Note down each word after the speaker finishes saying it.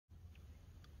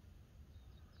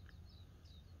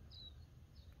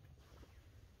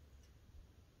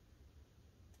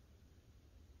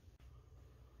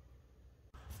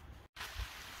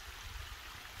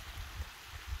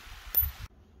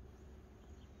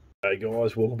Hey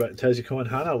guys, welcome back to Tassie Coin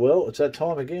Hunter. Well, it's that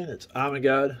time again. It's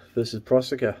Armaguard versus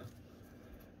Prosegur.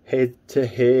 Head to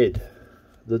head.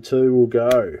 The two will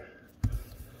go.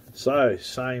 So,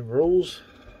 same rules.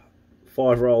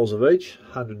 5 rolls of each.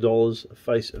 $100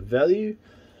 face value.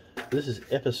 This is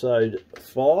episode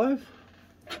 5.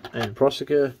 And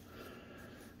Prosegur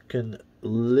can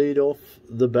lead off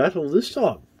the battle this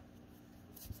time.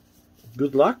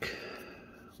 Good luck.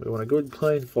 We want a good,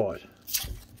 clean fight.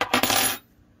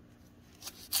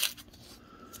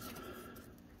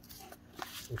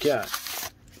 Okay,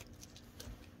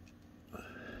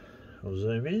 I'll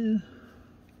zoom in.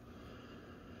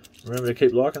 Remember to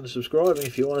keep liking and subscribing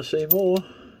if you want to see more.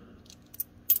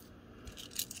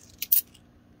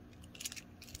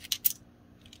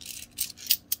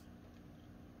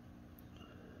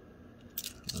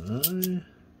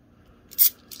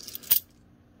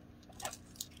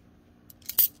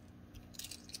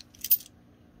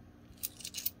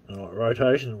 Alright,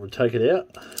 rotation would take it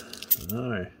out.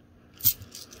 No.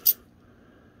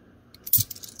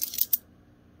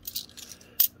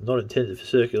 Not intended for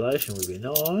circulation would be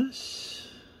nice.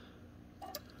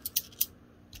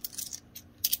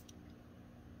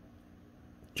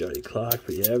 Jody Clark,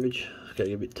 pretty average. It's going to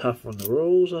get a bit tougher on the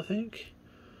rules, I think.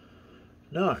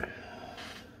 No.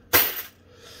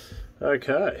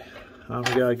 Okay.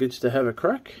 Armaguard gets to have a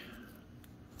crack.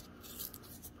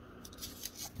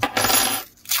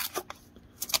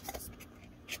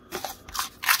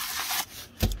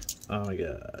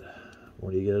 Armaguard,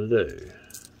 what are you going to do?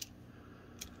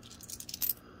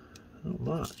 Not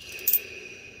much.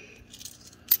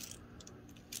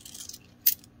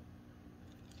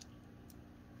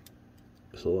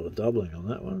 There's a lot of doubling on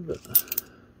that one, but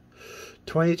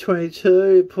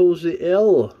 2022 pulls the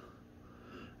L.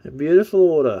 A beautiful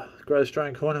order. Grey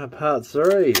Strain Corner Part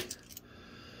 3.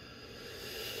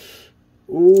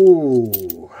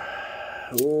 Ooh.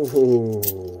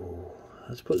 Ooh.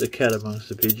 Let's put the cat amongst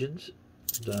the pigeons.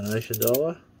 Donation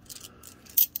dollar.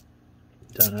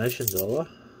 Donation dollar.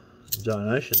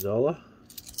 Donation dollar.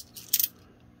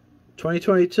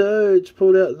 2022, it's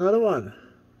pulled out another one.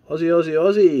 Aussie, Aussie,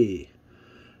 Aussie.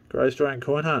 Grey Strain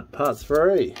Coin Hunt, Part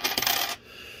 3.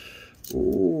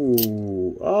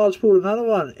 Ooh. Oh, it's pulled another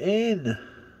one. N.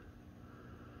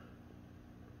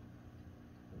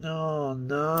 Oh,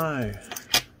 no.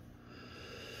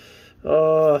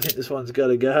 Oh, I think this one's got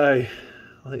to go.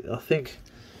 I think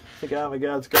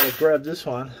Armaguard's got to grab this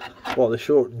one. While they're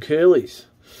short and curlies.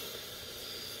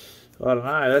 I don't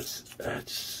know,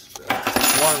 that's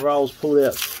one roll's pulled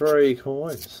out 3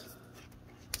 coins.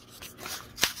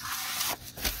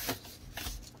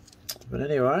 But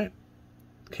anyway,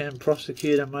 can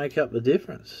Prosecutor make up the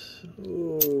difference?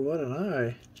 Ooh, I don't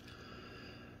know.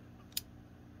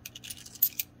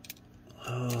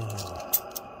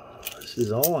 Oh, this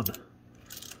is on.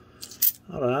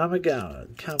 Oh,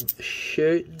 Armaguard, come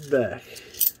shooting back.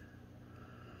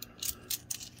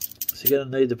 So you're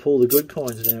going to need to pull the good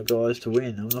coins now, guys, to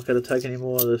win. I'm not going to take any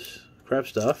more of this crap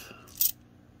stuff.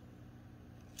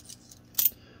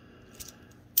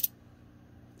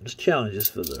 Just challenges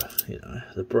for the, you know,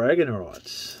 the bragging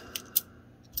rights.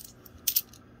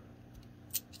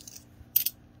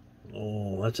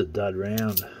 Oh, that's a dud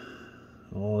round.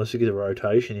 Oh, let's get a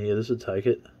rotation here. This will take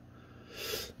it.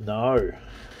 No.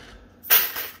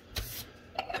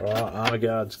 Alright,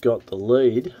 Armaguard's got the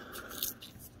lead.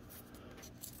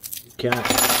 Can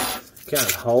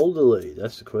it hold the lead?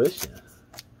 That's the question.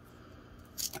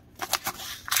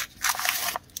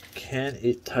 Can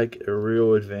it take a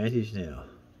real advantage now?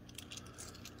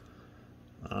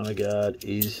 Armaguard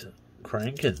is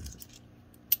cranking.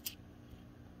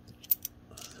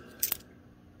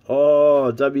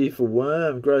 Oh, W for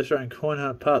Worm. Grey Strain Coin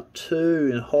Hunt Part 2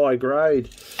 in high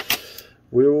grade.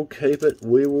 We will keep it.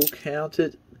 We will count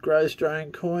it. Grey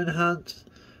Strain Coin Hunt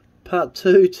Part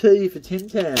 2 T for Tim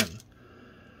Tam.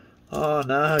 Oh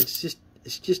no, it's just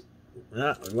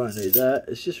no, we won't need that.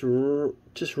 It's just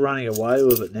running away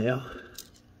with it now.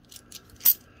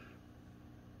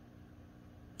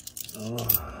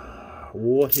 Oh,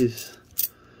 what is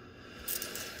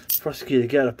Prosecutor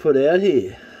going to put out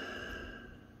here?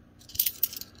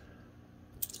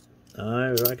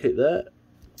 No, we won't keep that.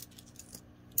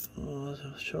 Oh,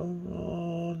 sure.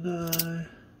 Oh no.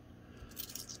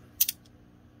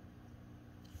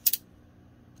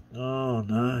 Oh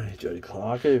no, Jody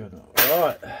Clark even.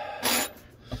 Alright.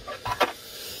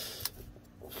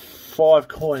 5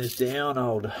 coins down,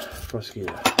 old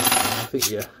Prosecutor. I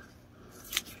think you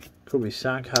could be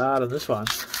sunk hard on this one.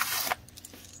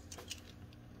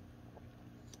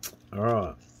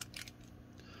 Alright.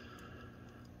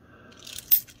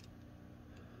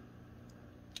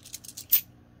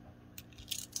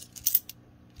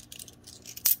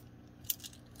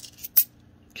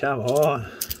 Come on.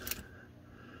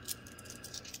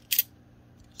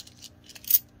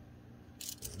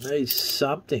 Need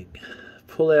something.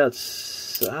 Pull out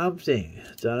something.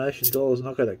 Donation dollars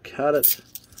not going to cut it.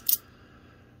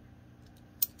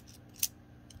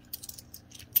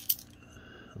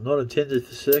 Not intended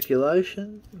for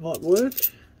circulation. Might work.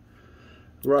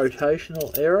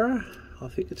 Rotational error. I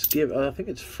think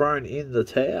it's thrown in the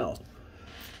towel.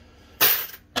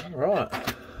 All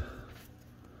right.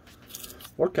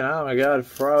 What can Armaguard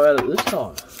throw at it this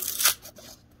time?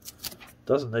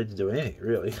 Doesn't need to do anything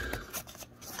really.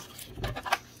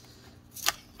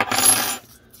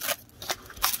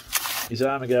 Is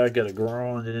Armaguard going to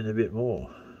grind it in a bit more?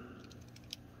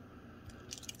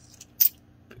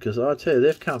 Because I tell you,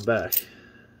 they've come back.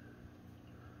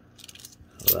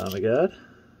 Armaguard.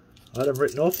 I had them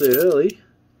written off there early.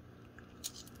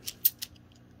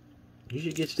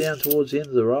 Usually gets down towards the end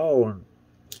of the roll and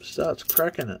starts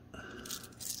cracking it.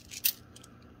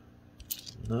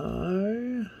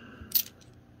 No.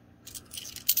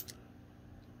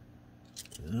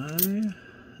 No.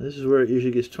 This is where it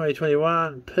usually gets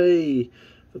 2021. P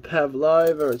for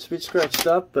Pavlova. It's a bit scratched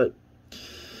up, but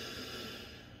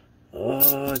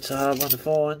oh, it's a hard one to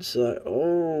find. So,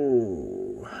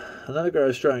 oh, another Great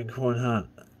Australian Coin Hunt.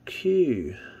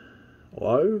 Q.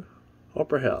 O.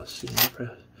 Opera House. Opera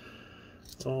House.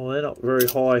 Oh, they're not very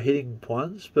high hitting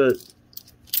ones, but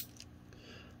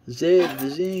Z, the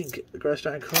Zinc, Great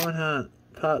Australian Coin Hunt,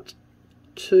 Part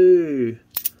 2.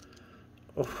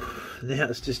 Oh, now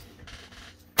it's just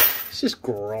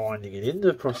grinding it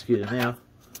into Prosecutor now.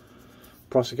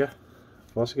 Prosegur,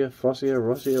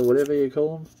 whatever you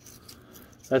call them.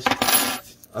 I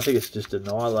think it's just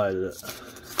annihilated it.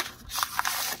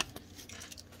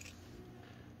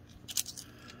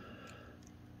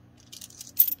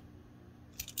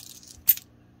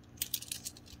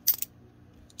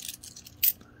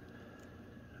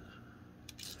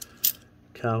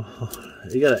 Come on,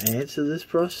 you got to answer this,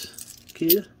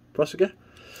 Prosegur.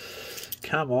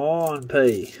 Come on,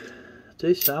 P.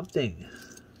 Do something.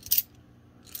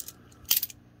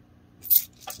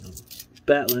 I'm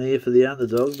battling here for the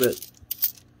underdog, but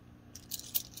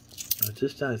I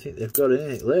just don't think they've got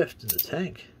anything left in the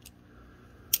tank.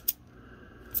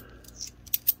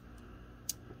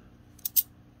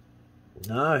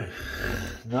 No,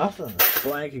 nothing.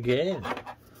 Blank again.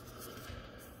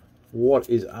 What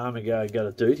is Armaguard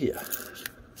going to do to you?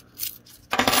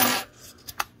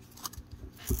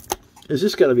 Is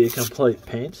this going to be a complete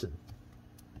pantsin?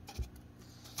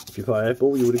 If you play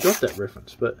 8-ball, you would have got that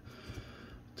reference. But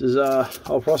does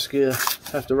old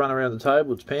Prosegur have to run around the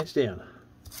table? It's pants down.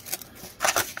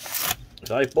 If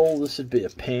 8-ball, this would be a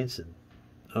pantsin.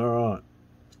 Alright.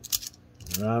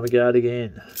 Armaguard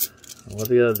again. What's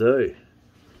he going to do?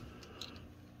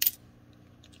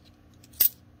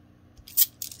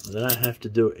 They don't have to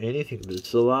do anything, but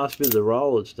it's the last bit of the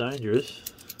roll. It's dangerous.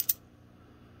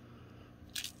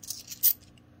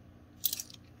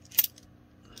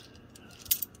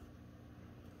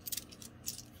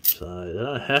 So they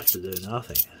don't have to do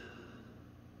nothing.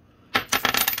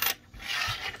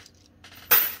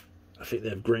 I think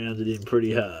they've grounded in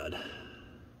pretty hard.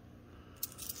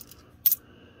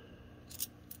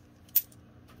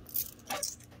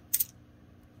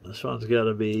 This one's got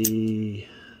to be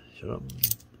a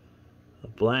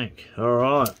blank. All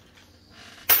right.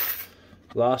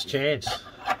 Last chance.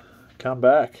 Come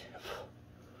back.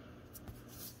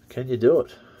 Can you do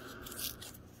it?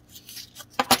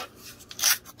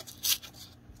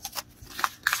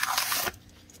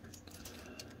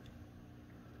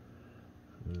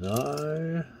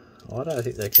 No, I don't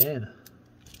think they can.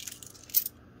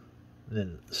 And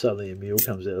then suddenly a mule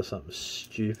comes out of something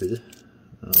stupid.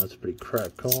 Oh, it's a pretty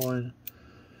crap coin.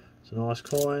 It's a nice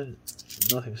coin.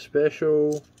 Nothing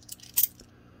special.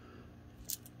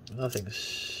 Nothing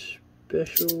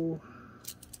special.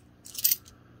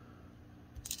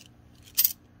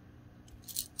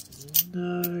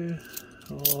 No.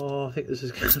 Oh, I think this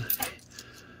is going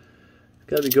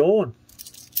to be gone.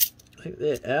 I think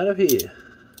they're out of here.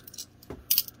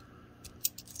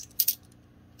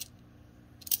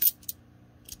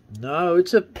 No,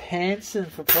 it's a pantsin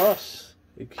for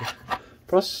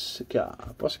Prosegur.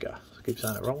 I keep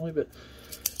saying it wrongly, but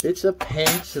it's a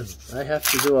pantsin. They have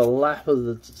to do a lap of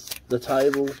the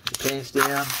table, the pants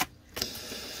down.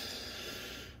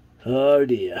 Oh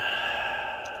dear.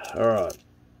 Alright.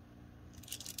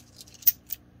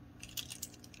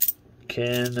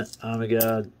 Can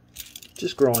Armaguard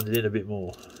just grind it in a bit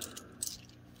more?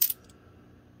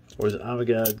 Or is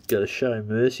Armaguard going to show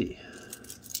mercy?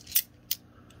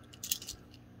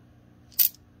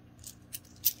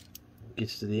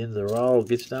 Gets to the end of the roll,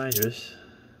 gets dangerous.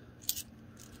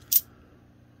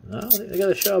 No, I think they've got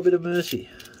to show a bit of mercy.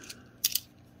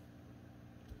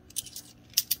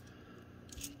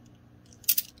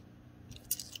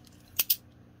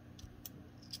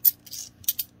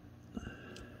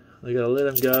 They've got to let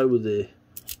them go with their...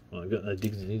 Well, I've got no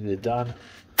dignity, they're done.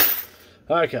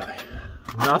 Okay,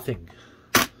 nothing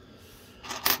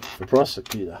for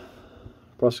Prosegur.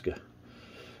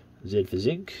 Z for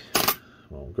zinc.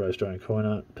 Well, Grey Australian coin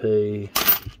art, P.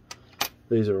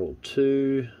 These are all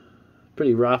 2.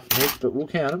 Pretty rough nick, but we'll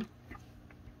count them.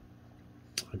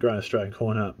 Grey Australian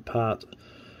coin art, part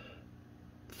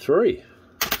 3.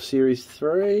 Series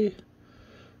 3.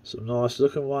 Some nice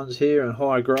looking ones here and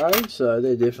high grade, so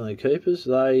they're definitely keepers.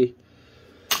 They,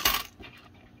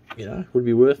 you know, would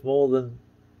be worth more than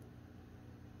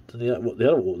the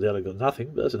other got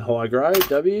nothing, but that's in high grade.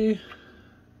 W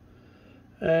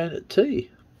and T.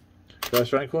 Grey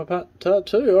Australian coin part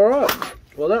 2. Alright,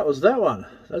 well that was that one.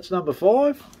 That's number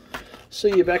 5.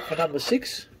 See you back for number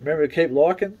 6. Remember to keep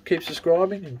liking, keep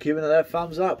subscribing, and giving it that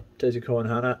thumbs up. Tassie Coin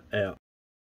Hunter out.